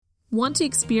Want to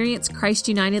experience Christ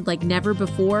United like never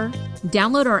before?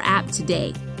 Download our app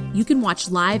today. You can watch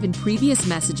live and previous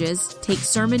messages, take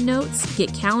sermon notes,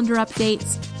 get calendar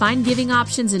updates, find giving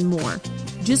options, and more.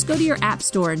 Just go to your app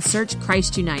store and search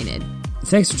Christ United.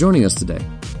 Thanks for joining us today.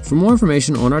 For more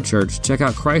information on our church, check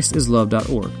out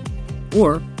christislove.org.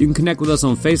 Or you can connect with us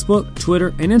on Facebook,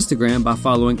 Twitter, and Instagram by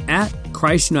following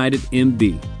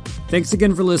 @ChristUnitedMB. Thanks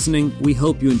again for listening. We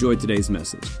hope you enjoyed today's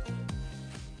message.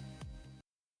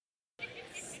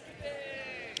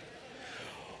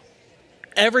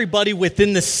 Everybody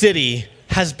within the city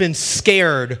has been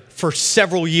scared for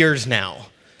several years now.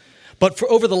 But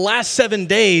for over the last 7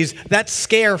 days, that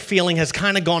scare feeling has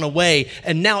kind of gone away.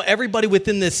 And now everybody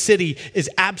within this city is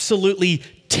absolutely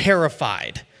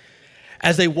terrified.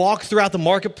 As they walk throughout the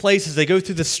marketplace, as they go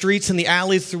through the streets and the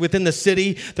alleys within the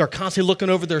city, they're constantly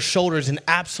looking over their shoulders in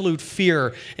absolute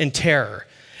fear and terror.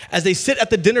 As they sit at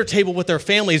the dinner table with their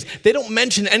families, they don't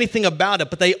mention anything about it,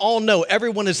 but they all know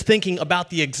everyone is thinking about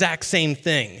the exact same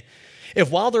thing. If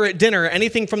while they're at dinner,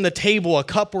 anything from the table, a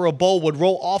cup or a bowl would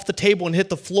roll off the table and hit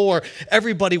the floor,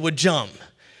 everybody would jump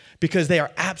because they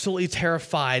are absolutely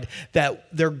terrified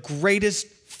that their greatest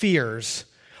fears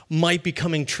might be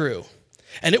coming true.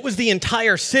 And it was the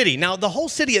entire city. Now, the whole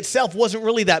city itself wasn't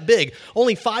really that big,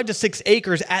 only 5 to 6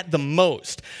 acres at the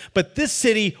most. But this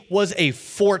city was a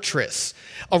fortress.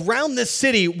 Around this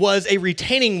city was a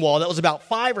retaining wall that was about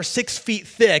 5 or 6 feet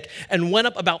thick and went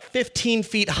up about 15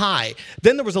 feet high.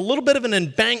 Then there was a little bit of an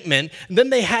embankment, and then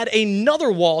they had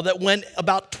another wall that went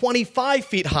about 25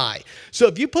 feet high. So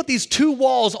if you put these two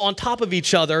walls on top of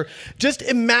each other, just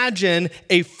imagine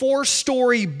a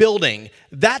 4-story building.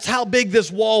 That's how big this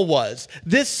wall was.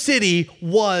 This city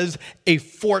was a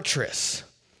fortress.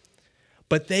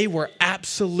 But they were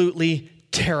absolutely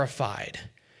terrified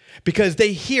because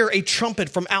they hear a trumpet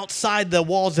from outside the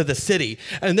walls of the city,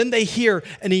 and then they hear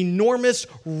an enormous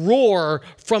roar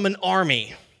from an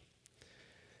army.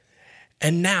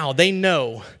 And now they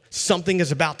know something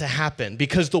is about to happen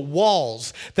because the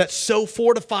walls that so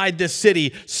fortified this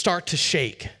city start to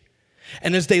shake.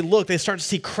 And as they look, they start to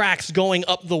see cracks going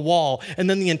up the wall, and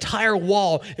then the entire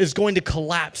wall is going to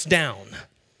collapse down.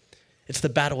 It's the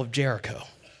Battle of Jericho.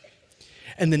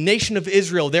 And the nation of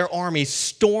Israel, their army,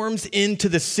 storms into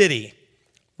the city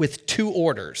with 2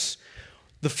 orders.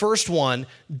 The first one,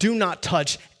 do not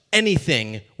touch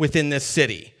anything within this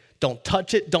city. Don't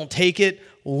touch it, don't take it,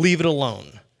 leave it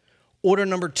alone. Order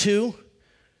number 2,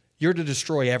 you're to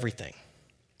destroy everything.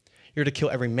 You're to kill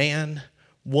every man,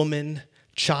 woman,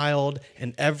 child,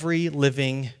 and every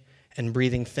living and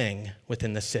breathing thing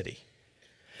within the city.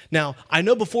 Now, I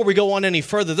know before we go on any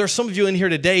further, there's some of you in here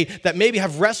today that maybe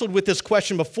have wrestled with this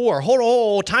question before. Hold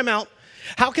on, time out.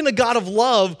 How can a God of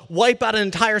love wipe out an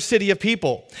entire city of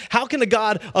people? How can a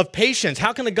God of patience,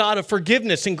 how can a God of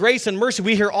forgiveness and grace and mercy,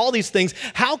 we hear all these things,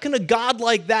 how can a God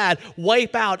like that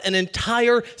wipe out an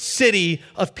entire city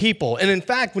of people? And in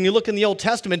fact, when you look in the Old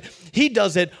Testament, he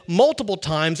does it multiple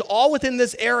times, all within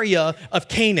this area of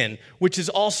Canaan, which is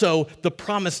also the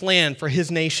promised land for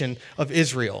his nation of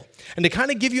Israel. And to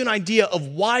kind of give you an idea of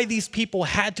why these people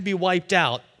had to be wiped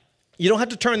out, you don't have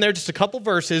to turn there, just a couple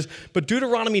verses, but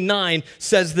Deuteronomy 9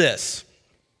 says this.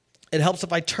 It helps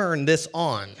if I turn this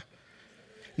on.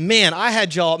 Man,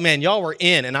 y'all were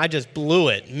in, and I just blew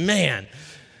it. Man.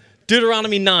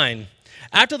 Deuteronomy 9.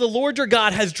 After the Lord your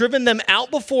God has driven them out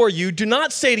before you, do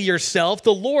not say to yourself,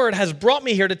 the Lord has brought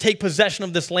me here to take possession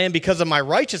of this land because of my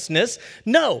righteousness.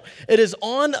 No, it is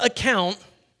on account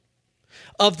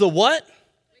of the what?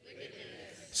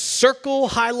 Circle,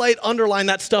 highlight, underline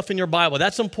that stuff in your Bible.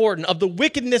 That's important. Of the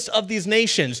wickedness of these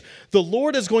nations, the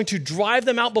Lord is going to drive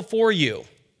them out before you.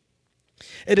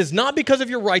 It is not because of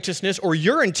your righteousness or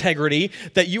your integrity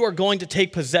that you are going to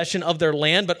take possession of their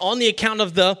land, but on the account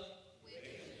of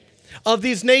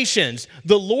these nations.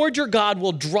 The Lord your God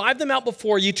will drive them out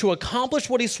before you to accomplish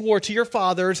what he swore to your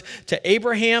fathers, to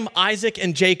Abraham, Isaac,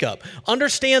 and Jacob.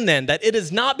 Understand then that it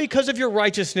is not because of your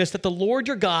righteousness that the Lord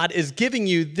your God is giving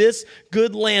you this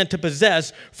good land to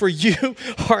possess, for you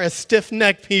are a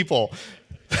stiff-necked people.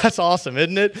 That's awesome,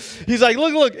 isn't it? He's like,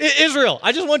 look, Israel,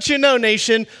 I just want you to know,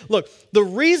 nation, look, the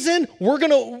reason I'm going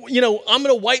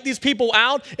to wipe these people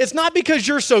out, it's not because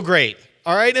you're so great.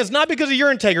 All right? It's not because of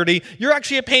your integrity. You're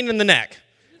actually a pain in the neck.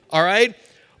 All right?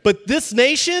 But this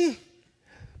nation,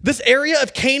 this area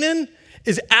of Canaan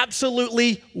is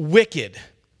absolutely wicked.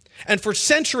 And for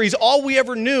centuries, all we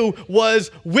ever knew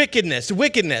was wickedness.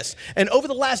 And over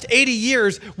the last 80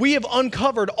 years, we have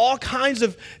uncovered all kinds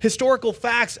of historical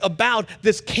facts about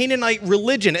this Canaanite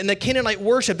religion and the Canaanite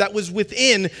worship that was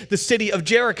within the city of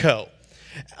Jericho.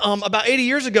 About 80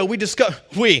 years ago,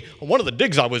 one of the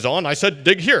digs I was on, I said,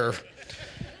 dig here.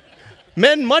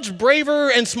 Men much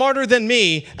braver and smarter than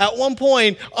me at one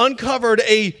point uncovered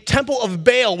a temple of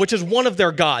Baal, which is one of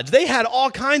their gods. They had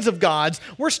all kinds of gods.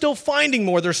 We're still finding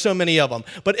more. There's so many of them.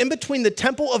 But in between the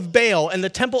temple of Baal and the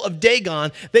temple of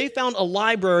Dagon, they found a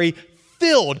library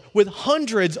filled with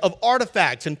hundreds of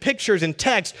artifacts and pictures and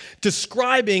texts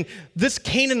describing this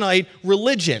Canaanite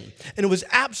religion. And it was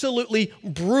absolutely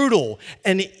brutal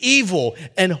and evil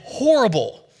and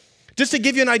horrible. Just to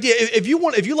give you an idea, if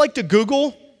you like to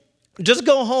Google, just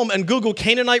go home and Google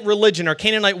Canaanite religion or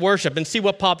Canaanite worship and see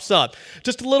what pops up.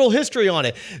 Just a little history on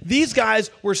it. These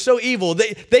guys were so evil.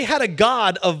 They had a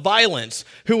god of violence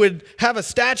who would have a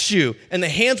statue and the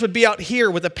hands would be out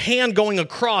here with a pan going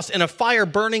across and a fire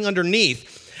burning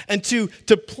underneath. And to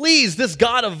please this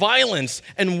god of violence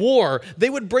and war, they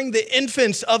would bring the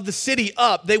infants of the city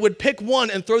up. They would pick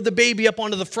one and throw the baby up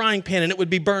onto the frying pan and it would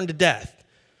be burned to death.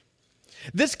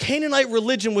 This Canaanite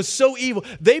religion was so evil,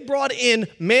 they brought in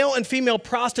male and female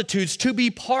prostitutes to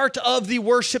be part of the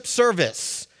worship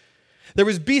service. There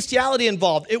was bestiality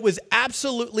involved. It was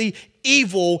absolutely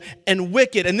evil and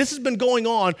wicked. And this has been going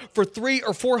on for 300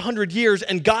 or 400 years,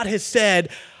 and God has said,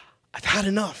 I've had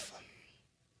enough.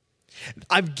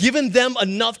 I've given them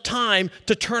enough time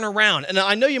to turn around. And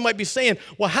I know you might be saying,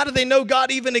 well, how do they know God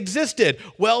even existed?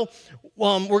 Well,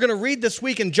 we're going to read this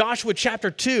week in Joshua chapter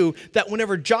 2 that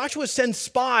whenever Joshua sends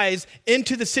spies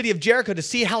into the city of Jericho to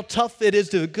see how tough it is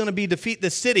to defeat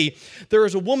this city, there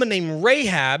is a woman named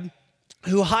Rahab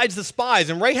who hides the spies.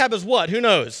 And Rahab is what? Who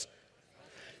knows?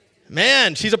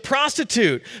 Man, she's a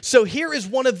prostitute. So here is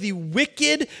one of the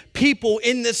wicked people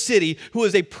in this city who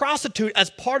is a prostitute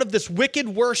as part of this wicked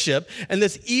worship and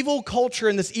this evil culture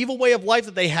and this evil way of life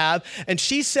that they have. And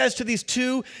she says to these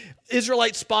two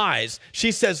Israelite spies,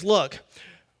 she says, look,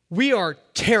 we are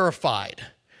terrified.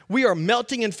 We are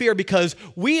melting in fear because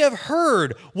we have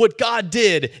heard what God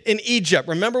did in Egypt.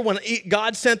 Remember when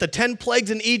God sent the 10 plagues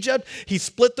in Egypt? He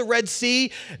split the Red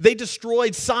Sea. They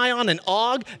destroyed Sihon and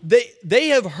Og. They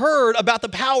have heard about the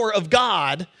power of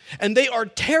God, and they are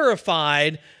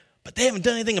terrified, but they haven't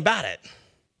done anything about it.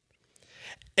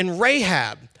 And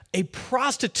Rahab, a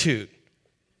prostitute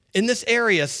in this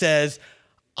area, says,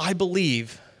 I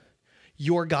believe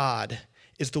your God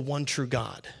is the one true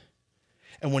God.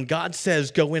 And when God says,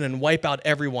 go in and wipe out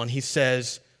everyone, he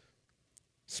says,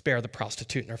 spare the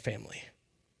prostitute and her family.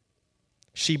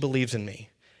 She believes in me.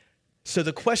 So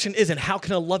the question isn't, how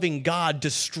can a loving God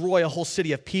destroy a whole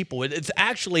city of people? It's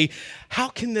actually, how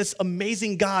can this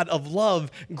amazing God of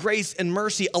love, grace, and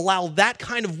mercy allow that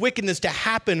kind of wickedness to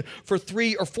happen for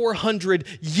 300 or 400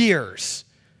 years?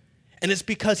 And it's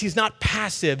because he's not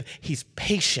passive, he's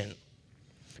patient.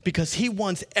 Because he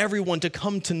wants everyone to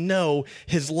come to know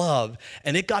his love.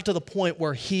 And it got to the point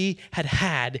where he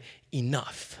had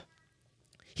enough.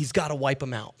 He's got to wipe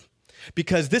them out.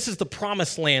 Because this is the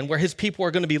promised land where his people are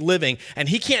going to be living, and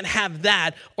he can't have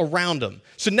that around him.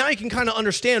 So now you can kind of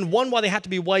understand, one, why they have to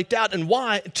be wiped out, and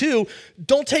why, two,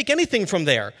 don't take anything from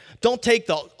there. Don't take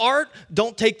the art,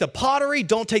 don't take the pottery,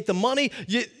 don't take the money.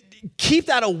 Keep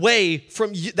that away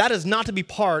from you. That is not to be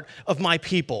part of my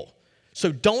people.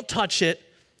 So don't touch it.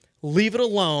 Leave it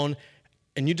alone,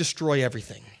 and you destroy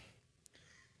everything.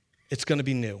 It's going to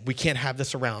be new. We can't have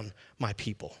this around my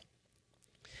people.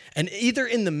 And either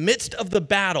in the midst of the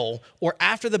battle or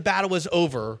after the battle is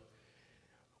over,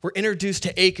 we're introduced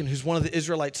to Achan, who's one of the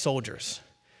Israelite soldiers.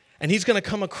 And he's going to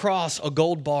come across a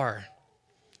gold bar,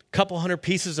 a couple hundred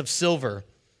pieces of silver,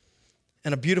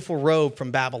 and a beautiful robe from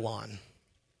Babylon.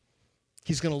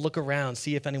 He's going to look around,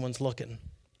 see if anyone's looking.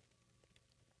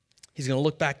 He's going to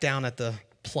look back down at the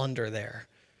plunder there.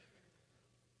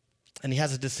 And he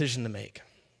has a decision to make.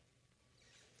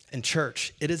 And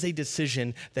church, it is a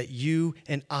decision that you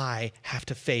and I have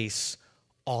to face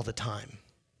all the time.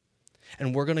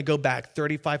 And we're going to go back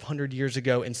 3,500 years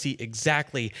ago and see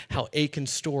exactly how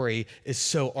Achan's story is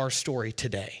so our story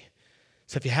today.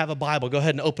 So if you have a Bible, go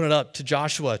ahead and open it up to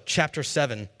Joshua chapter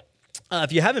 7.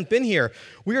 If you haven't been here,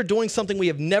 we are doing something we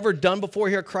have never done before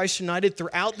here at Christ United.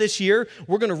 Throughout this year,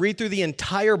 we're going to read through the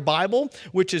entire Bible,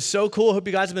 which is so cool. I hope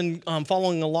you guys have been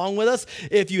following along with us.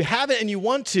 If you haven't and you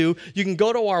want to, you can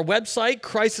go to our website,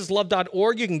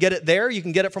 christislove.org. You can get it there. You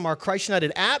can get it from our Christ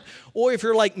United app. Or if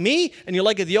you're like me and you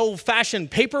like it the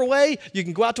old-fashioned paper way, you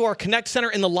can go out to our Connect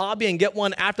Center in the lobby and get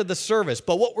one after the service.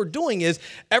 But what we're doing is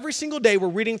every single day we're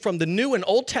reading from the New and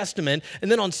Old Testament,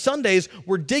 and then on Sundays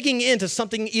we're digging into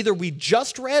something either we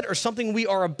just read or something we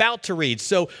are about to read.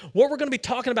 So what we're going to be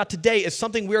talking about today is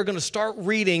something we are going to start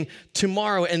reading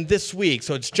tomorrow and this week.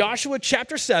 So it's Joshua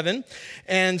chapter 7.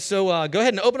 And so go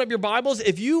ahead and open up your Bibles.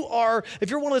 If you're one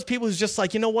of those people who's just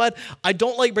like, you know what, I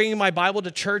don't like bringing my Bible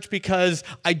to church because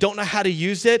I don't know how to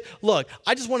use it. Look,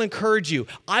 I just want to encourage you.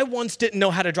 I once didn't know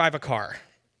how to drive a car.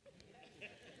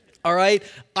 All right?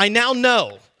 I now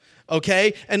know.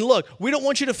 Okay? And look, we don't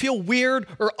want you to feel weird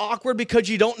or awkward because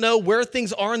you don't know where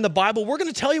things are in the Bible. We're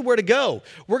going to tell you where to go.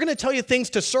 We're going to tell you things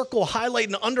to circle, highlight,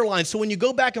 and underline. So when you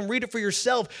go back and read it for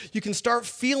yourself, you can start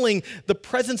feeling the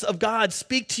presence of God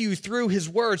speak to you through his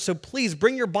word. So please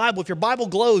bring your Bible. If your Bible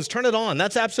glows, turn it on.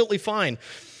 That's absolutely fine.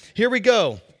 Here we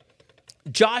go.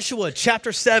 Joshua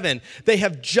chapter 7. They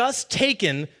have just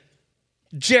taken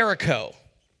Jericho,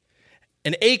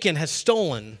 and Achan has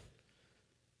stolen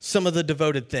some of the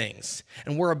devoted things.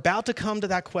 And we're about to come to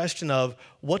that question of,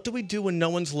 what do we do when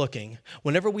no one's looking?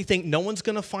 Whenever we think no one's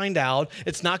going to find out,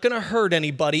 it's not going to hurt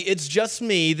anybody, it's just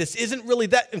me, this isn't really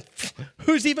that,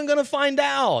 who's even going to find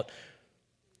out?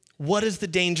 What is the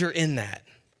danger in that?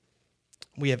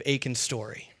 We have Achan's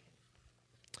story.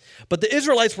 But the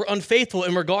Israelites were unfaithful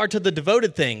in regard to the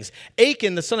devoted things.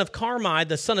 Achan, the son of Carmi,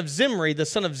 the son of Zimri, the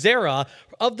son of Zerah,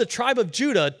 of the tribe of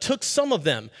Judah, took some of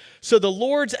them. So the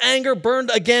Lord's anger burned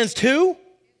against who?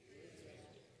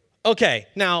 Okay,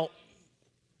 now,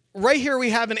 right here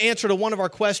we have an answer to one of our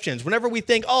questions. Whenever we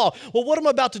think, oh, well, what I'm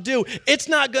about to do, it's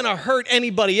not going to hurt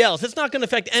anybody else. It's not going to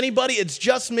affect anybody. It's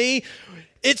just me.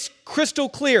 It's crystal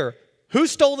clear. Who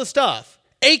stole the stuff?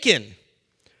 Achan.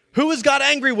 Who was God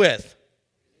angry with?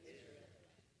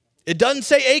 It doesn't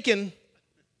say Achan.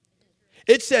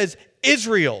 It says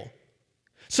Israel.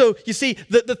 So you see,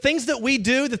 the things that we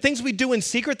do, the things we do in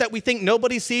secret that we think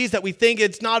nobody sees, that we think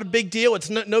it's not a big deal, it's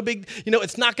no big,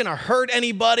 it's not going to hurt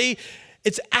anybody,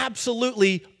 it's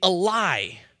absolutely a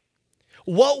lie.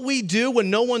 What we do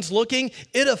when no one's looking,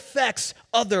 it affects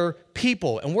other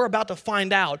people, and we're about to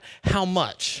find out how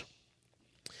much.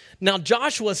 Now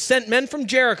Joshua sent men from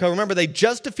Jericho, remember they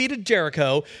just defeated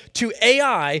Jericho, to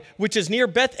Ai, which is near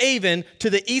Beth-aven, to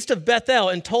the east of Bethel,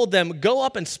 and told them, go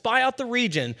up and spy out the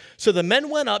region. So the men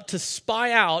went up to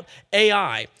spy out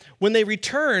Ai. When they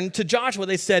returned to Joshua,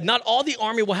 they said, not all the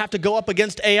army will have to go up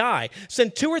against Ai.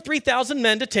 Send 2,000 or 3,000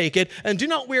 men to take it, and do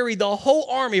not weary the whole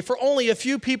army, for only a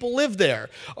few people live there.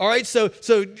 All right, so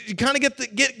you kind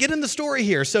of get in the story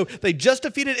here. So they just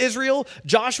defeated Israel.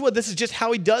 Joshua, this is just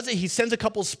how he does it. He sends a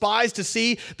couple spies to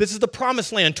see. This is the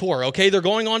promised land tour, okay? They're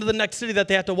going on to the next city that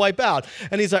they have to wipe out.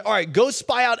 And he's like, all right, go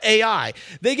spy out Ai.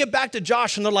 They get back to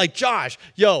Josh, and they're like, Josh,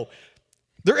 there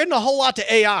isn't a whole lot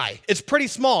to Ai. It's pretty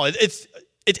small. It's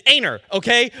Aner,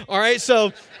 okay? All right,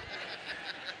 so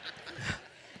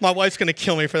my wife's going to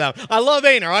kill me for that. I love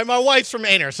Aner, all right? My wife's from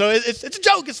Aner, so it's a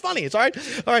joke. It's funny, it's all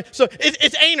right? All right, so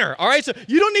it's Aner, all right? So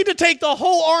you don't need to take the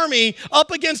whole army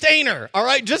up against Aner, all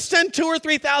right? Just send 2,000 or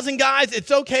 3,000 guys.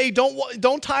 It's okay.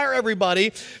 Don't tire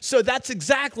everybody. So that's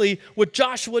exactly what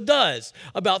Joshua does.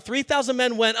 About 3,000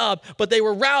 men went up, but they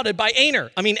were routed by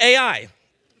Ai,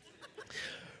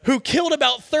 who killed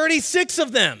about 36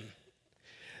 of them.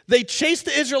 They chased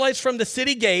the Israelites from the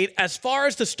city gate as far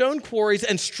as the stone quarries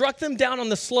and struck them down on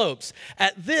the slopes.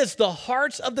 At this, the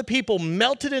hearts of the people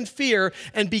melted in fear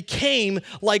and became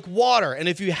like water. And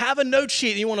if you have a note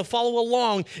sheet and you want to follow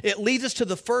along, it leads us to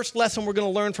the first lesson we're going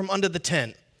to learn from under the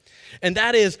tent. And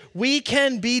that is, we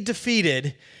can be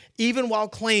defeated even while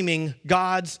claiming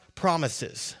God's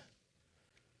promises.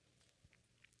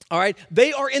 All right,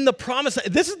 they are in the promise.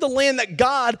 This is the land that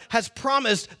God has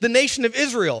promised the nation of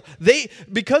Israel.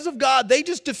 Because of God, they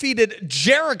just defeated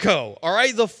Jericho, all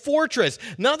right, the fortress.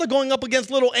 Now they're going up against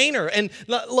little Aner. And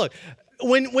look,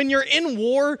 when you're in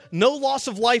war, no loss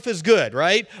of life is good,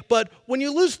 right? But when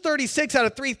you lose 36 out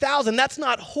of 3,000, that's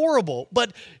not horrible.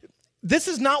 But this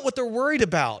is not what they're worried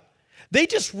about. They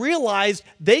just realized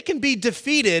they can be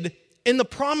defeated in the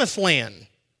promised land.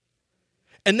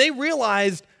 And they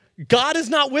realized God is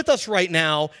not with us right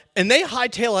now, and they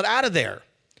hightail it out of there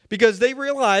because they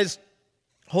realize,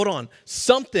 hold on,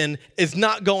 something is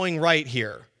not going right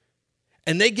here.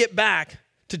 And they get back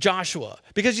to Joshua.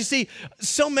 Because you see,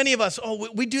 so many of us,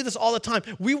 we do this all the time.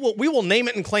 We will name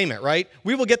it and claim it, right?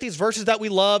 We will get these verses that we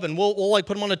love, and we'll like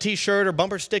put them on a t-shirt or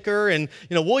bumper sticker, and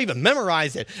we'll even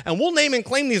memorize it. And we'll name and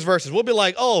claim these verses. We'll be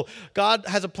like, oh, God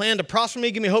has a plan to prosper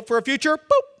me, give me hope for a future.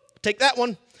 Boop, take that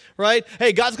one. Right?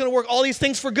 Hey, God's going to work all these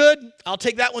things for good. I'll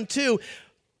take that one too.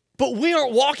 But we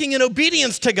aren't walking in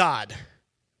obedience to God.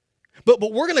 But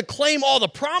we're going to claim all the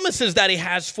promises that he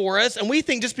has for us. And we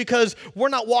think just because we're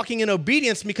not walking in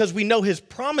obedience, because we know his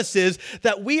promises,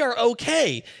 that we are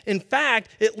okay. In fact,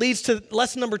 it leads to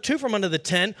lesson number 2 from under the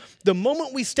tent. The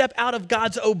moment we step out of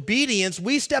God's obedience,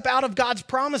 we step out of God's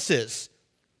promises.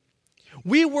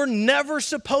 We were never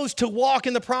supposed to walk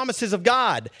in the promises of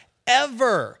God,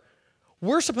 ever.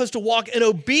 We're supposed to walk in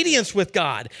obedience with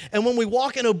God. And when we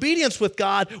walk in obedience with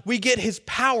God, we get his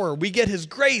power, we get his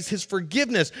grace, his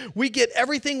forgiveness. We get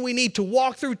everything we need to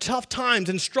walk through tough times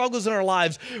and struggles in our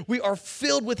lives. We are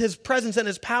filled with his presence and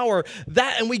his power.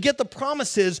 And we get the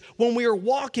promises when we are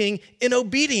walking in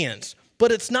obedience.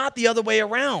 But it's not the other way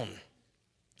around.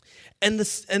 And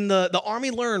the army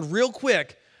learned real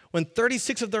quick, when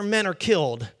 36 of their men are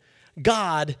killed,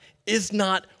 God is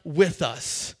not with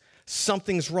us.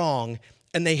 Something's wrong,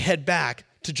 and they head back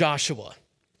to Joshua.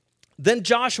 Then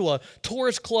Joshua tore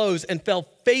his clothes and fell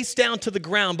face down to the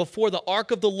ground before the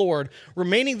ark of the Lord,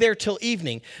 remaining there till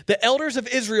evening. The elders of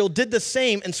Israel did the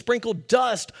same and sprinkled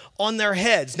dust on their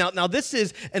heads. Now this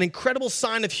is an incredible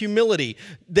sign of humility.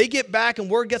 They get back and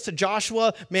word gets to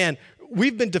Joshua, man,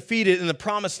 we've been defeated in the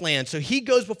promised land. So he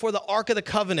goes before the Ark of the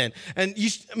Covenant. And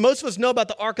most of us know about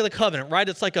the Ark of the Covenant, right?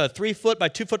 It's like a 3-foot by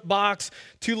 2-foot box,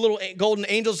 2 little golden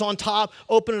angels on top.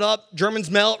 Open it up,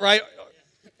 Germans melt, right?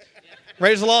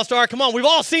 Raiders of the Lost Ark. Come on, we've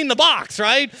all seen the box,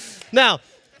 right? Now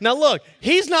look,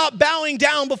 he's not bowing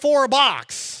down before a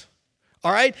box,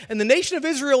 all right? And the nation of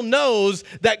Israel knows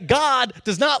that God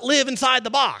does not live inside the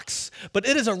box, but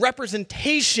it is a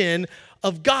representation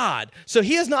of God. So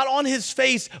he is not on his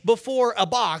face before a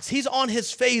box. He's on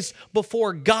his face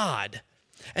before God.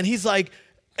 And he's like,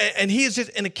 and he is just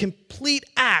in a complete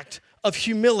act of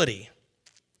humility.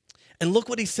 And look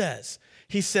what he says.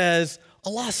 He says,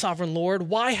 Allah, sovereign Lord,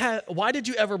 why did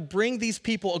you ever bring these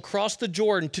people across the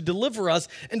Jordan to deliver us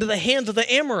into the hands of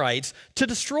the Amorites to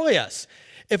destroy us?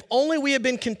 If only we had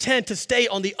been content to stay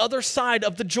on the other side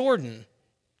of the Jordan.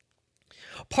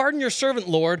 Pardon your servant,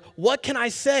 Lord. What can I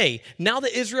say? Now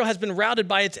that Israel has been routed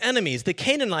by its enemies, the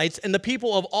Canaanites and the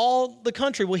people of all the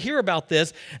country will hear about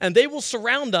this, and they will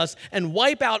surround us and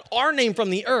wipe out our name from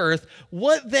the earth.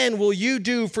 What then will you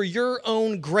do for your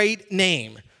own great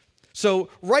name? So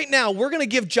right now, we're going to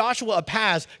give Joshua a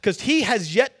pass because he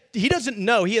doesn't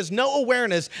know. He has no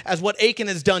awareness as what Achan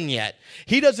has done yet.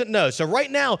 He doesn't know. So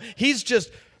right now, it's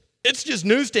just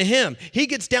news to him. He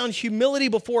gets down humility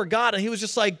before God, and he was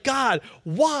just like, God,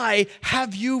 why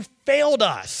have you failed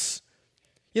us?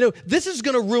 This is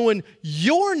going to ruin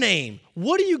your name.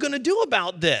 What are you going to do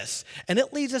about this? And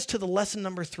it leads us to the lesson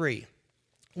number 3,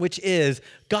 which is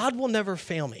God will never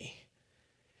fail me.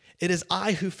 It is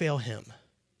I who fail him.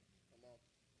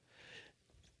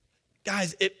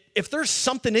 Guys, if there's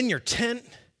something in your tent,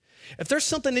 if there's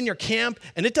something in your camp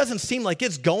and it doesn't seem like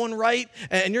it's going right,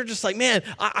 and you're just like, man,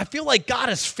 I feel like God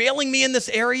is failing me in this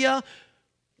area,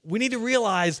 we need to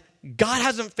realize God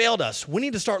hasn't failed us. We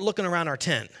need to start looking around our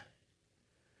tent.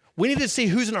 We need to see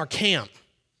who's in our camp.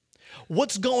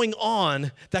 What's going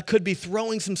on that could be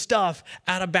throwing some stuff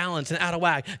out of balance and out of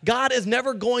whack? God is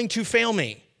never going to fail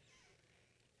me.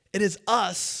 It is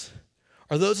us,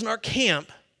 or those in our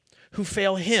camp, who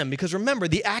fail him. Because remember,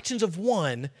 the actions of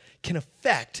one can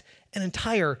affect an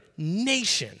entire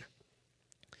nation.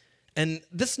 And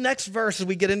this next verse, as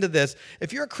we get into this,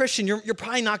 if you're a Christian, you're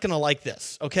probably not going to like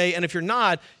this, okay? And if you're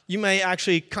not, you may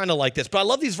actually kind of like this. But I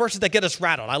love these verses that get us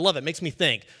rattled. I love it. It makes me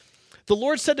think. The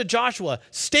Lord said to Joshua,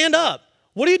 stand up.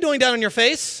 What are you doing down on your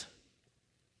face?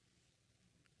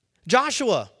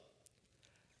 Joshua,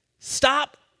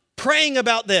 stop praying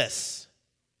about this.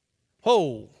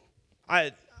 Oh,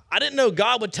 I didn't know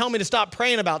God would tell me to stop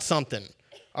praying about something.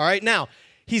 All right, now,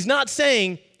 he's not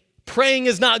saying praying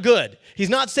is not good. He's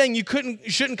not saying you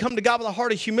shouldn't come to God with a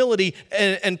heart of humility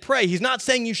and pray. He's not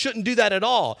saying you shouldn't do that at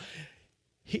all.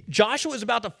 Joshua is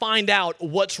about to find out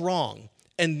what's wrong.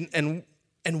 And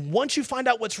once you find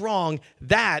out what's wrong,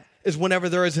 that is whenever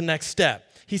there is a next step.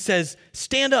 He says,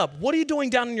 stand up. What are you doing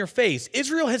down on your face?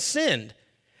 Israel has sinned.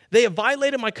 They have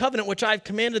violated my covenant, which I have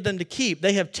commanded them to keep.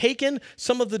 They have taken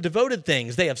some of the devoted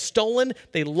things. They have stolen,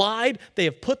 they lied, they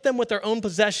have put them with their own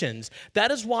possessions.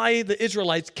 That is why the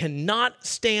Israelites cannot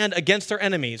stand against their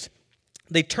enemies.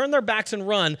 They turn their backs and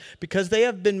run because they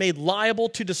have been made liable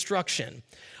to destruction.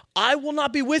 I will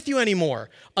not be with you anymore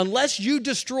unless you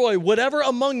destroy whatever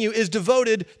among you is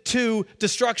devoted to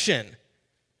destruction.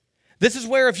 This is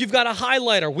where if you've got a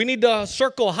highlighter, we need to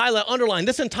circle, highlight, underline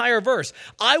this entire verse.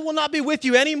 I will not be with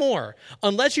you anymore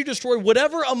unless you destroy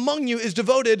whatever among you is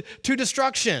devoted to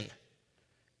destruction.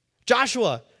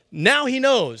 Joshua, now he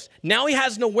knows. Now he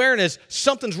has an awareness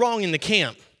something's wrong in the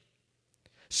camp.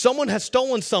 Someone has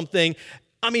stolen something,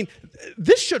 I mean,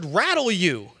 this should rattle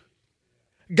you.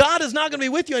 God is not going to be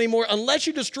with you anymore unless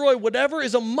you destroy whatever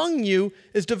is among you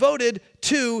is devoted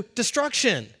to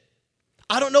destruction.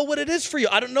 I don't know what it is for you.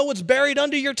 I don't know what's buried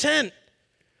under your tent.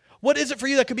 What is it for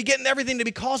you that could be getting everything to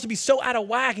be caused to be so out of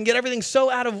whack and get everything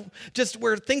so out of just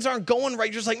where things aren't going right?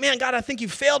 You're just like, man, God, I think you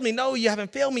failed me. No, you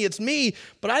haven't failed me. It's me.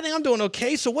 But I think I'm doing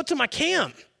okay. So what's in my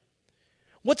camp?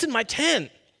 What's in my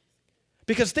tent?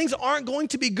 Because things aren't going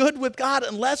to be good with God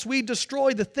unless we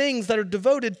destroy the things that are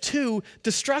devoted to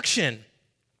destruction.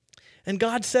 And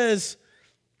God says,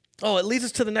 it leads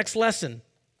us to the next lesson.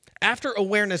 After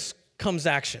awareness comes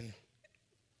action.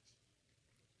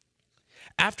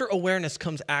 After awareness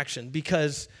comes action,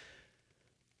 because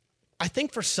I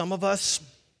think for some of us,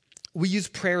 we use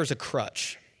prayer as a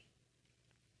crutch.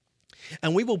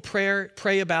 And we will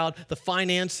pray about the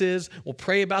finances, we'll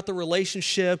pray about the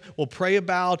relationship, we'll pray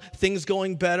about things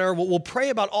going better, we'll pray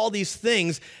about all these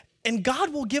things, and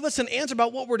God will give us an answer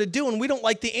about what we're to do, and we don't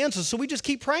like the answer, so we just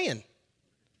keep praying.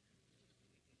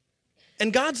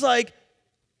 And God's like,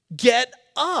 get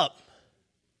up.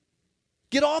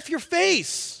 Get off your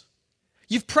face.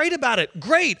 You've prayed about it.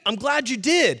 Great. I'm glad you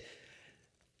did.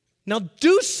 Now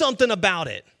do something about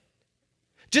it.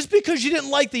 Just because you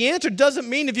didn't like the answer doesn't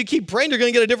mean if you keep praying, you're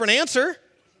going to get a different answer.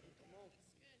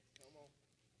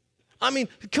 I mean,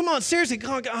 come on, seriously,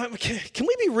 can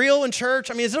we be real in church?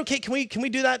 I mean, is it okay? Can we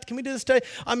do that? Can we do this today?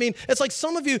 I mean, it's like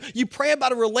some of you pray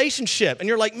about a relationship and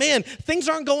you're like, man, things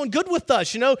aren't going good with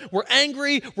us. We're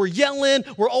angry, we're yelling,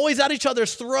 we're always at each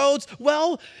other's throats.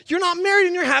 Well, you're not married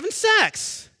and you're having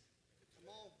sex.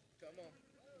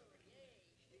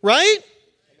 Right?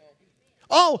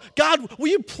 Oh, God, will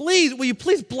you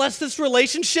please bless this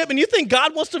relationship? And you think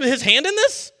God wants to put his hand in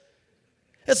this?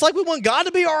 It's like we want God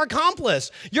to be our accomplice.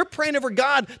 You're praying over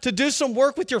God to do some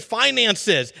work with your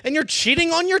finances, and you're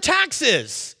cheating on your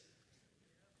taxes.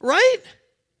 Right?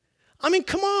 I mean,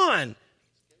 come on.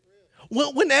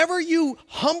 Whenever you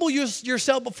humble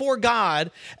yourself before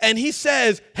God, and he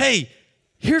says, hey,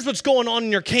 here's what's going on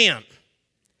in your camp,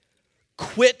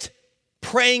 quit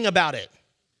praying about it.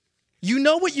 You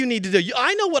know what you need to do.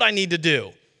 I know what I need to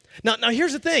do. Now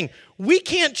here's the thing. We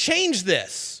can't change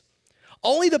this.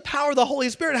 Only the power of the Holy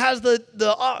Spirit has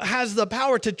the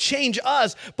power to change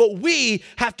us, but we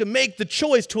have to make the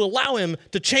choice to allow him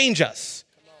to change us,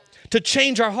 to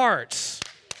change our hearts.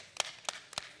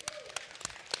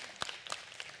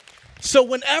 So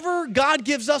whenever God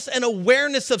gives us an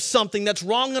awareness of something that's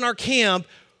wrong in our camp,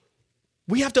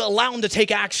 we have to allow him to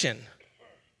take action.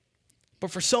 But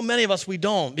for so many of us, we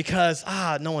don't because,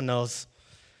 no one knows.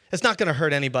 It's not going to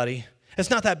hurt anybody.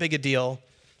 It's not that big a deal.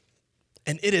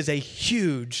 And it is a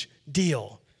huge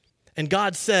deal. And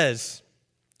God says,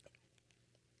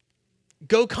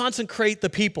 go consecrate the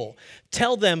people.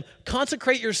 Tell them,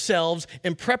 consecrate yourselves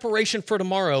in preparation for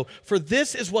tomorrow. For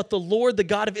this is what the Lord, the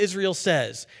God of Israel,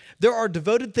 says. There are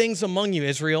devoted things among you,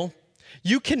 Israel.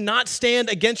 You cannot stand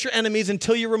against your enemies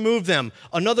until you remove them.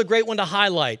 Another great one to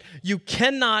highlight. You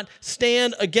cannot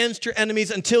stand against your enemies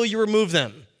until you remove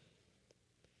them.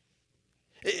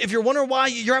 If you're wondering why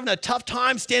you're having a tough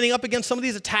time standing up against some of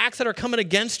these attacks that are coming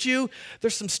against you,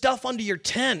 there's some stuff under your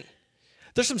tent.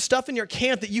 There's some stuff in your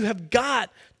camp that you have got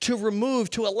to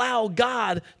remove to allow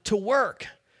God to work.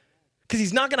 Because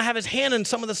he's not going to have his hand in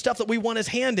some of the stuff that we want his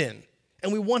hand in.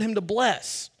 And we want him to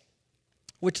bless.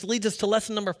 Which leads us to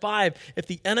lesson number 5. If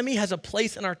the enemy has a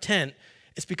place in our tent,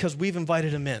 it's because we've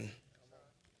invited him in.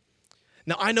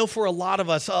 Now, I know for a lot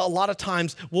of us, a lot of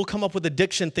times we'll come up with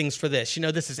addiction things for this.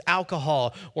 This is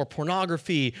alcohol or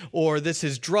pornography or this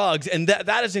is drugs, and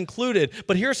that is included.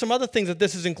 But here are some other things that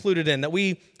this is included in that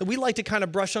we like to kind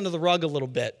of brush under the rug a little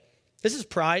bit. This is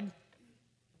pride.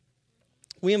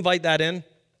 We invite that in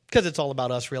because it's all about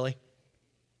us, really.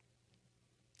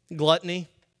 Gluttony,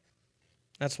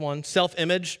 that's one.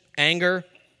 Self-image, anger,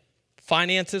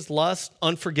 finances, lust,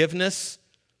 unforgiveness.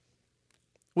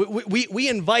 We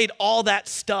invite all that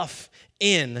stuff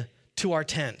in to our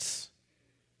tents.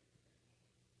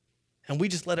 And we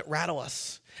just let it rattle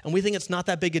us. And we think it's not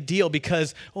that big a deal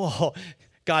because,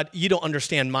 God, you don't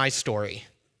understand my story.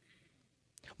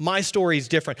 My story is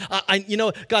different.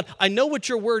 God, I know what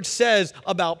your word says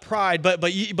about pride,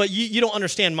 but you don't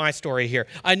understand my story here.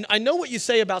 I know what you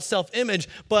say about self-image,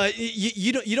 but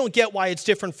you don't get why it's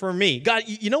different for me. God,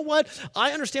 you know what?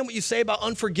 I understand what you say about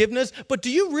unforgiveness, but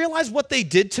do you realize what they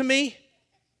did to me?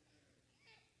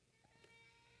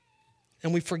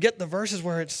 And we forget the verses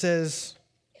where it says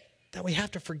that we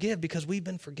have to forgive because we've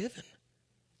been forgiven.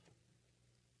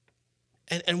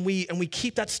 And we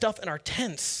keep that stuff in our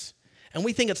tents. And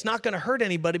we think it's not going to hurt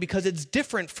anybody because it's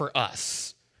different for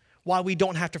us. why we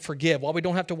don't have to forgive, why we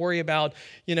don't have to worry about,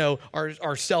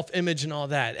 our self-image and all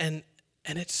that. And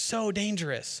it's so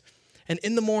dangerous. And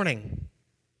in the morning,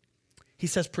 he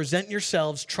says, present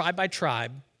yourselves tribe by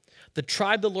tribe. The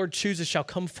tribe the Lord chooses shall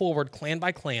come forward clan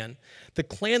by clan. The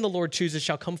clan the Lord chooses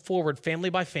shall come forward family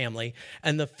by family.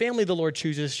 And the family the Lord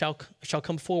chooses shall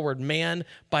come forward man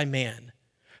by man.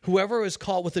 Whoever is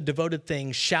caught with a devoted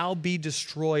thing shall be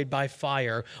destroyed by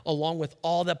fire, along with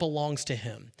all that belongs to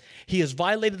him. He has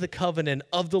violated the covenant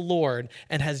of the Lord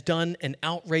and has done an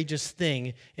outrageous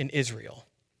thing in Israel.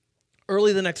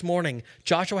 Early the next morning,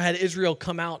 Joshua had Israel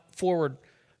come forward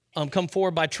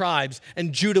by tribes,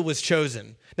 and Judah was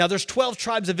chosen. Now, there's 12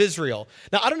 tribes of Israel.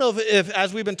 Now, I don't know if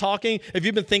as we've been talking, if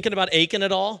you've been thinking about Achan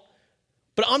at all,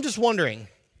 but I'm just wondering.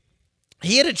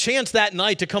 He had a chance that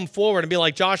night to come forward and be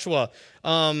like, Joshua,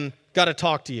 got to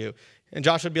talk to you. And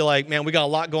Joshua would be like, man, we got a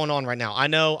lot going on right now. I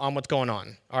know what's going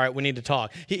on. All right, we need to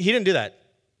talk. He didn't do that.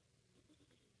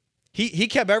 He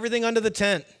kept everything under the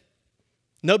tent.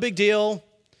 No big deal.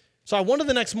 So I wonder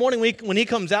the next morning when he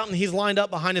comes out and he's lined up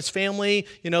behind his family,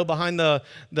 behind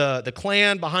the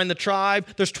clan, behind the tribe.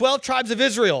 There's 12 tribes of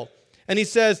Israel. And he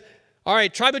says, all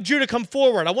right, tribe of Judah, come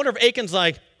forward. I wonder if Achan's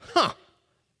like, that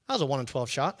was a 1 in 12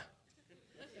 shot.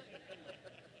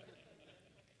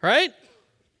 Right?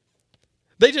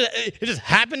 It just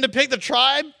happened to pick the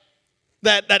tribe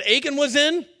that Achan was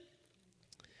in.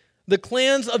 The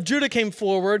clans of Judah came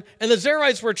forward, and the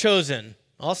Zerites were chosen.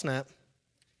 I'll snap.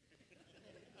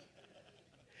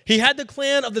 He had the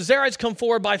clan of the Zerites come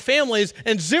forward by families,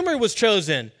 and Zimri was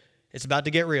chosen. It's about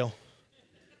to get real.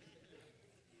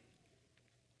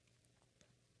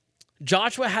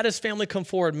 Joshua had his family come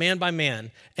forward man by man,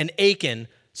 and Achan,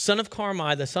 son of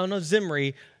Carmi, the son of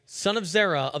Zimri, son of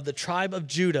Zerah of the tribe of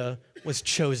Judah, was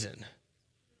chosen.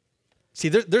 See,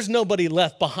 there's nobody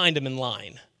left behind him in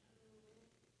line.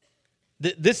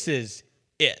 This is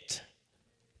it.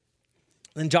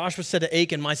 Then Joshua said to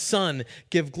Achan, my son,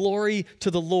 give glory to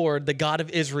the Lord, the God of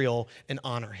Israel, and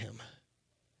honor him.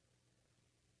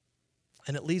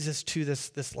 And it leads us to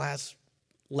this last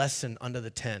lesson under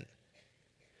the tent.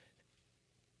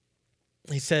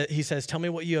 He says, tell me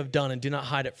what you have done and do not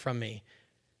hide it from me.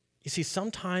 You see,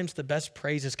 sometimes the best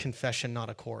praise is confession, not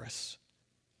a chorus.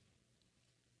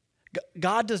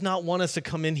 God does not want us to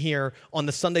come in here on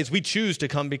the Sundays we choose to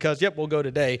come because, we'll go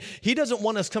today. He doesn't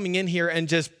want us coming in here and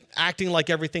just acting like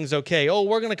everything's okay. Oh,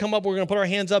 we're going to come up, we're going to put our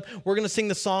hands up, we're going to sing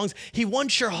the songs. He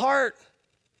wants your heart.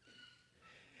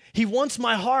 He wants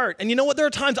my heart. And you know what? There are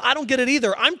times I don't get it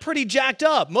either. I'm pretty jacked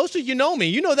up. Most of you know me.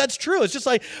 You know that's true. It's just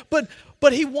like,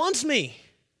 but he wants me.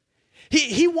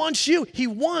 He wants you. He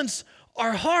wants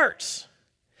our hearts.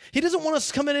 He doesn't want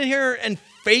us coming in here and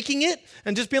faking it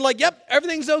and just being like, yep,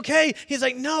 everything's okay. He's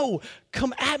like, no,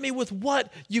 come at me with what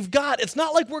you've got. It's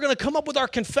not like we're going to come up with our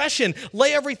confession,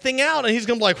 lay everything out, and he's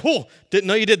going to be like, whoa, didn't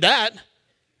know you did that.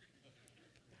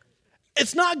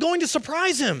 It's not going to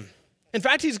surprise him. In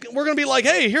fact, we're going to be like,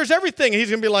 hey, here's everything. And he's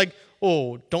going to be like,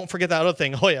 oh, don't forget that other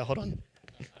thing. Oh, yeah, hold on.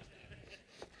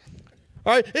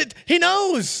 All right, he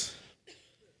knows.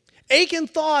 Achan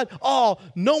thought, oh,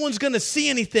 no one's going to see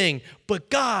anything, but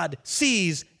God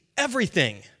sees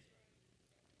everything.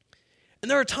 And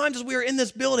there are times as we are in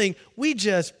this building, we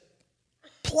just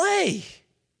play.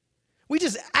 We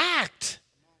just act.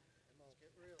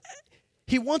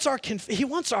 He wants our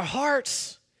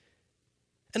hearts.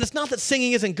 And it's not that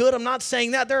singing isn't good. I'm not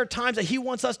saying that. There are times that he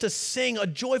wants us to sing a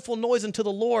joyful noise unto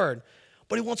the Lord,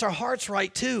 but he wants our hearts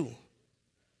right too.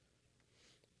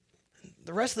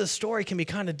 The rest of the story can be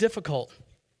kind of difficult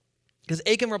because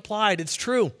Achan replied, it's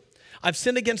true. I've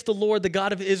sinned against the Lord, the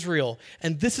God of Israel,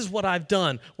 and this is what I've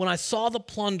done. When I saw the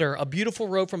plunder, a beautiful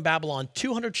robe from Babylon,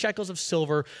 200 shekels of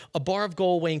silver, a bar of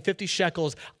gold weighing 50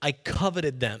 shekels, I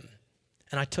coveted them,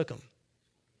 and I took them.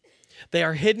 They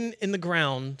are hidden in the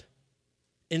ground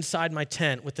inside my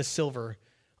tent with the silver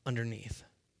underneath.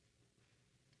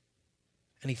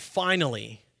 And he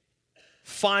finally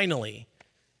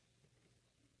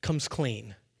comes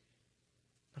clean.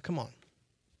 Now, come on.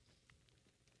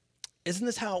 Isn't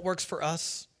this how it works for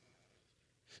us?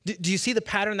 Do you see the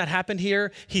pattern that happened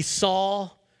here? He saw,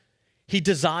 he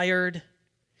desired,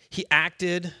 he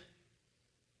acted,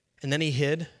 and then he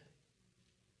hid.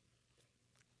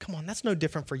 Come on, that's no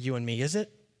different for you and me, is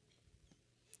it?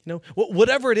 You know,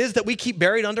 whatever it is that we keep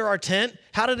buried under our tent,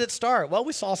 how did it start? Well,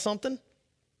 we saw something.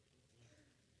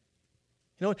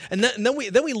 You know, and then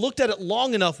we looked at it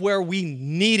long enough where we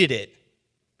needed it.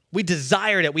 We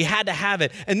desired it. We had to have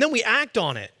it. And then we act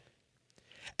on it.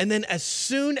 And then as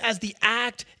soon as the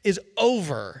act is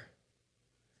over,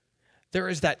 there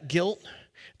is that guilt,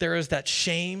 there is that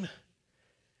shame,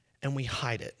 and we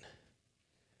hide it.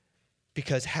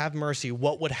 Because have mercy,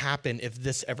 what would happen if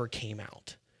this ever came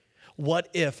out? What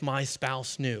if my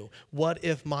spouse knew? What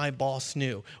if my boss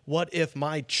knew? What if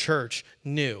my church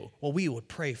knew? Well, we would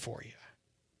pray for you.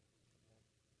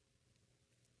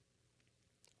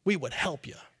 We would help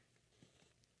you.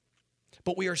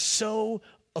 But we are so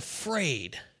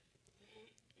afraid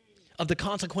of the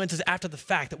consequences after the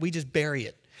fact that we just bury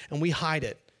it and we hide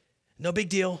it. No big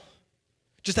deal.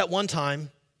 Just that one time,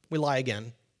 we lie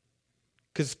again.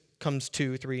 Because comes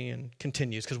 2, 3, and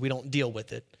continues because we don't deal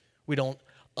with it. We don't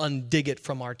undig it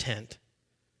from our tent.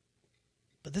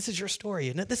 But this is your story,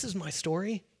 isn't it? This is my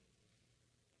story.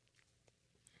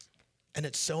 And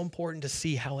it's so important to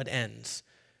see how it ends.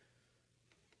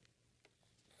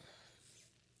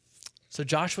 So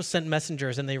Joshua sent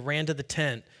messengers, and they ran to the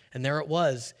tent, and there it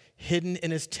was, hidden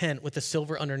in his tent with the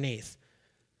silver underneath.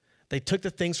 They took the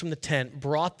things from the tent,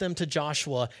 brought them to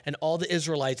Joshua and all the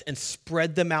Israelites, and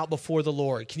spread them out before the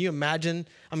Lord. Can you imagine?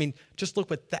 I mean, just look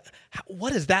at that.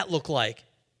 What does that look like?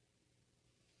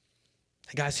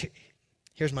 Hey guys,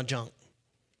 here's my junk.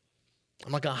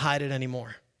 I'm not going to hide it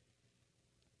anymore.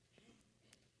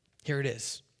 Here it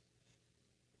is.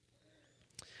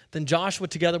 Then Joshua,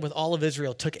 together with all of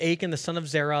Israel, took Achan, the son of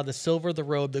Zerah, the silver, the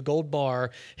robe, the gold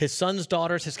bar, his sons'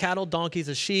 daughters, his cattle, donkeys,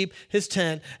 his sheep, his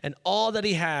tent, and all that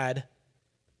he had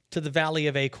to the valley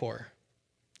of Achor.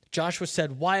 Joshua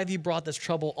said, "Why have you brought this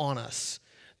trouble on us?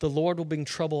 The Lord will bring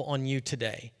trouble on you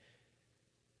today."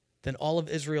 Then all of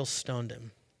Israel stoned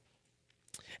him.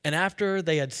 And after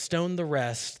they had stoned the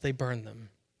rest, they burned them.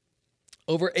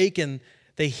 Over Achan,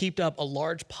 they heaped up a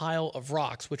large pile of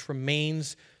rocks, which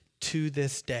remains to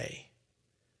this day.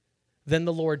 Then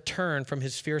the Lord turned from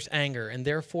his fierce anger, and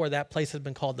therefore that place has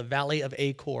been called the Valley of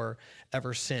Achor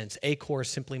ever since. Achor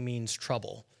simply means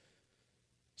trouble.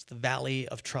 It's the Valley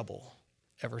of Trouble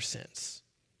ever since.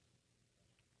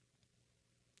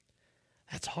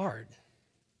 That's hard.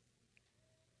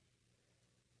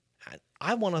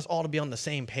 I want us all to be on the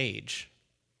same page.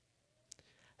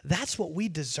 That's what we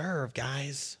deserve,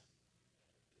 guys.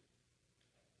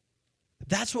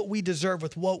 That's what we deserve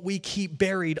with what we keep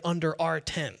buried under our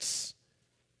tents.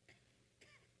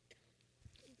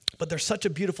 But there's such a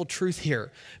beautiful truth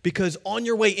here, because on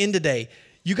your way in today,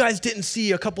 you guys didn't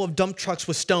see a couple of dump trucks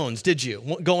with stones, did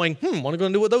you? Going, what are we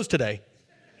going to do with those today?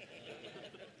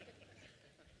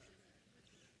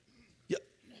 Yeah,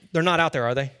 they're not out there,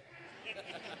 are they?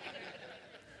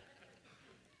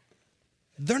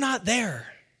 They're not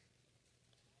there.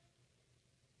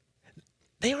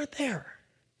 They aren't there.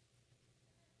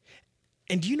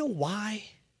 And do you know why?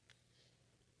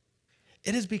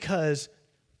 It is because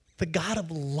the God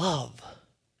of love,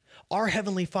 our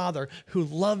Heavenly Father, who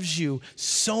loves you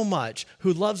so much,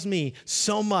 who loves me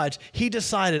so much, he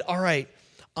decided, all right,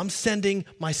 I'm sending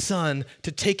my son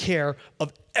to take care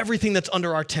of everything that's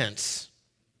under our tents.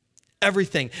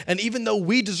 Everything. And even though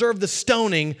we deserve the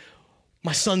stoning,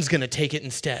 my son's going to take it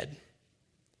instead.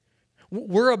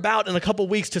 We're about in a couple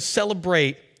weeks to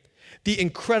celebrate the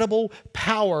incredible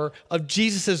power of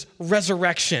Jesus'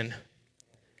 resurrection.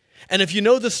 And if you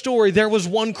know the story, there was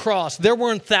one cross. There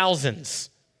weren't thousands.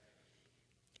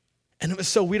 And it was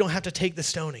so we don't have to take the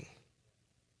stoning.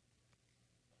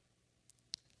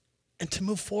 And to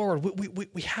move forward,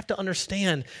 we have to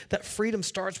understand that freedom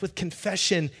starts with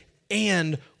confession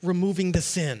and removing the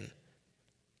sin.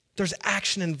 There's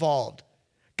action involved.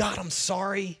 God, I'm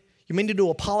sorry. You may need to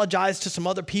apologize to some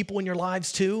other people in your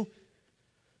lives too.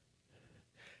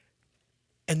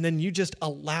 And then you just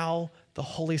allow the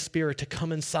Holy Spirit to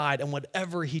come inside, and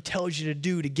whatever he tells you to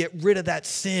do to get rid of that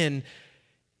sin,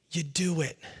 you do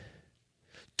it.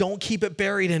 Don't keep it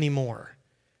buried anymore.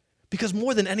 Because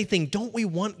more than anything, don't we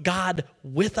want God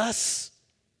with us?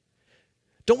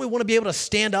 Don't we want to be able to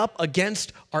stand up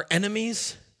against our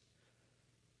enemies?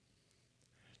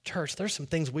 Church, there's some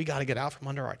things we got to get out from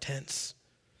under our tents.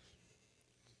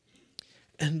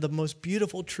 And the most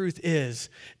beautiful truth is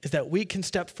that we can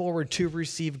step forward to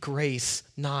receive grace,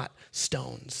 not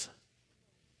stones.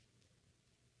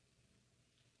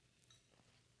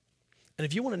 And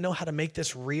if you want to know how to make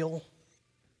this real,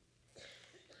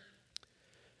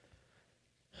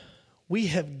 we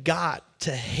have got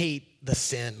to hate the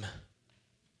sin.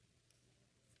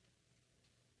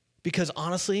 Because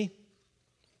honestly,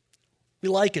 we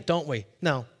like it, don't we?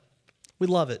 No, we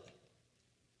love it.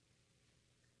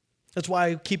 That's why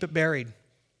I keep it buried.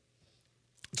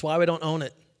 That's why we don't own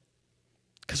it.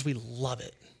 Because we love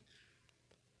it.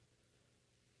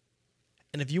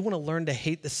 And if you want to learn to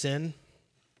hate the sin,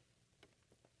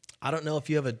 I don't know if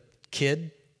you have a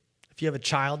kid, if you have a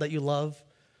child that you love,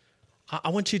 I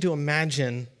want you to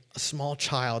imagine a small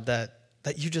child that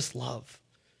you just love.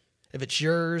 If it's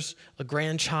yours, a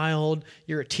grandchild,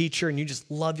 you're a teacher and you just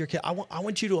love your kid, I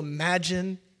want you to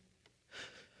imagine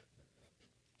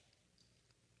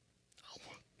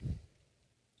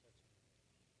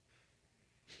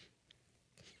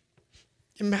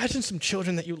some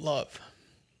children that you love.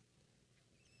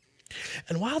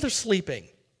 And while they're sleeping,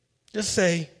 just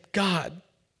say, God,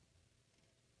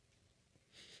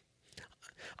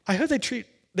 I hope they treat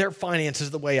their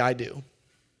finances the way I do.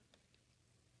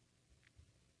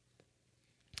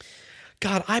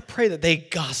 God, I pray that they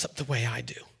gossip the way I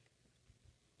do.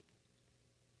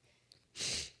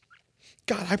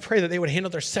 God, I pray that they would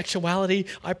handle their sexuality.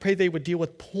 I pray they would deal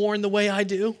with porn the way I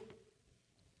do.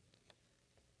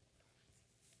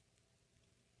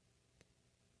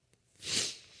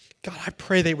 God, I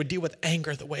pray they would deal with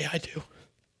anger the way I do.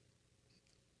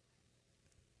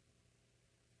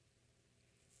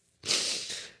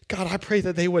 God, I pray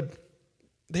that they would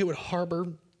harbor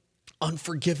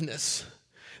unforgiveness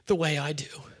the way I do.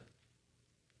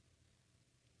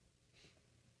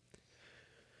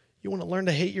 You want to learn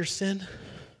to hate your sin?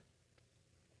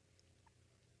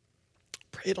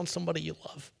 Pray it on somebody you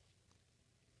love.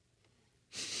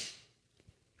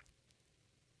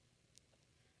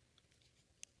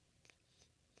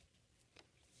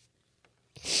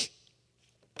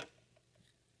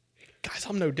 Guys,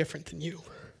 I'm no different than you.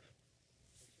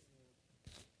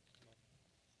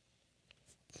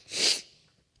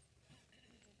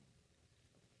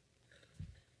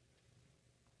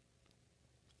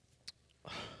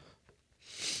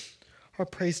 Our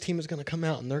praise team is going to come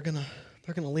out and they're going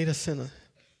to lead us in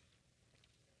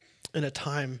a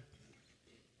time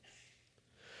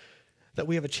that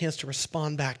we have a chance to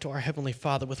respond back to our Heavenly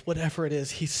Father with whatever it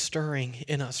is He's stirring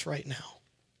in us right now.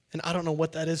 And I don't know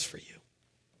what that is for you.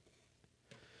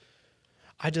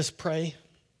 I just pray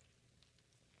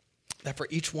that for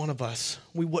each one of us,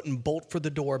 we wouldn't bolt for the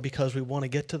door because we want to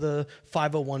get to the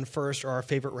 501 first or our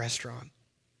favorite restaurant.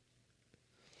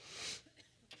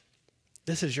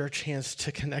 This is your chance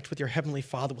to connect with your Heavenly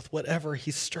Father with whatever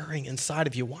He's stirring inside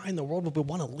of you. Why in the world would we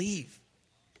want to leave?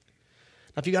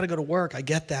 Now, if you got to go to work, I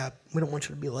get that. We don't want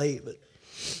you to be late, but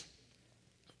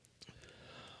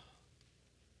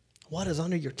what is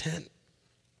under your tent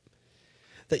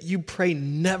that you pray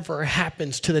never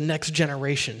happens to the next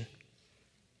generation?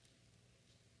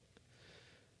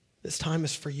 This time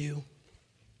is for you.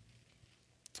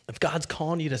 If God's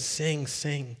calling you to sing,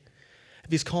 sing.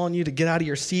 If He's calling you to get out of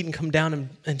your seat and come down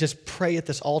and just pray at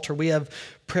this altar, we have a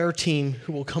prayer team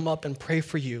who will come up and pray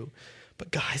for you.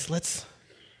 But guys, let's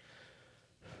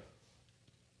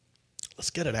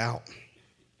get it out.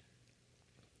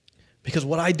 Because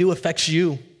what I do affects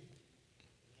you.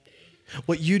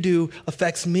 What you do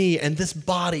affects me and this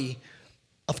body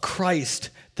of Christ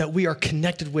that we are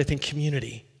connected with in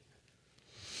community.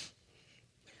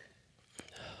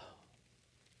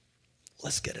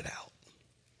 Let's get it out.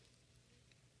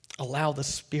 Allow the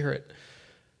Spirit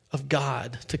of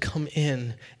God to come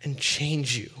in and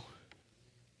change you.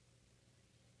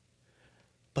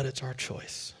 But it's our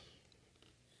choice.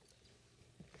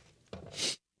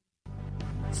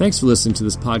 Thanks for listening to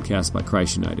this podcast by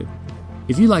Christ United.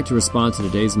 If you'd like to respond to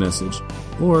today's message,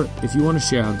 or if you want to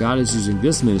share how God is using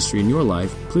this ministry in your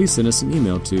life, please send us an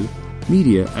email to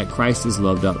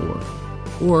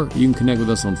media@christislove.org. Or you can connect with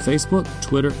us on Facebook,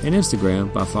 Twitter, and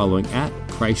Instagram by following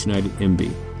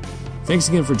 @ChristUnitedMB. Thanks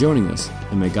again for joining us,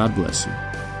 and may God bless you.